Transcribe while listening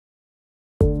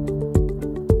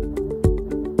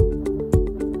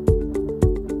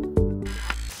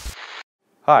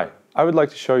Hi, I would like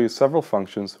to show you several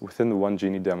functions within the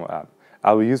Onegini Demo app.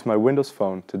 I will use my Windows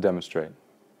phone to demonstrate.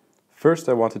 First,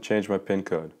 I want to change my PIN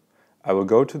code. I will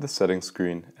go to the settings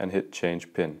screen and hit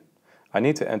Change PIN. I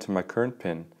need to enter my current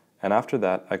PIN, and after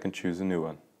that I can choose a new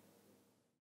one.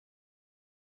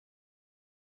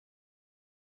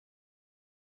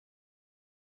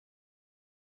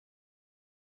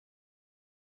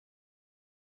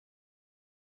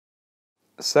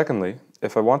 Secondly,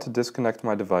 if I want to disconnect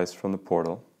my device from the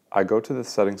portal, I go to the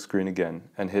settings screen again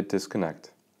and hit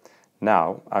Disconnect.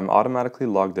 Now, I'm automatically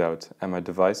logged out and my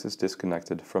device is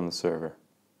disconnected from the server.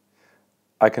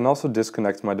 I can also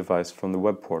disconnect my device from the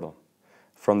web portal.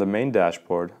 From the main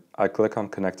dashboard, I click on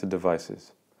Connected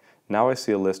Devices. Now I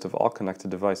see a list of all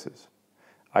connected devices.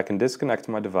 I can disconnect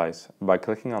my device by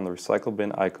clicking on the recycle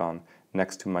bin icon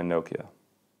next to my Nokia.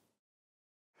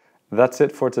 That's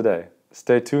it for today.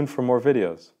 Stay tuned for more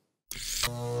videos.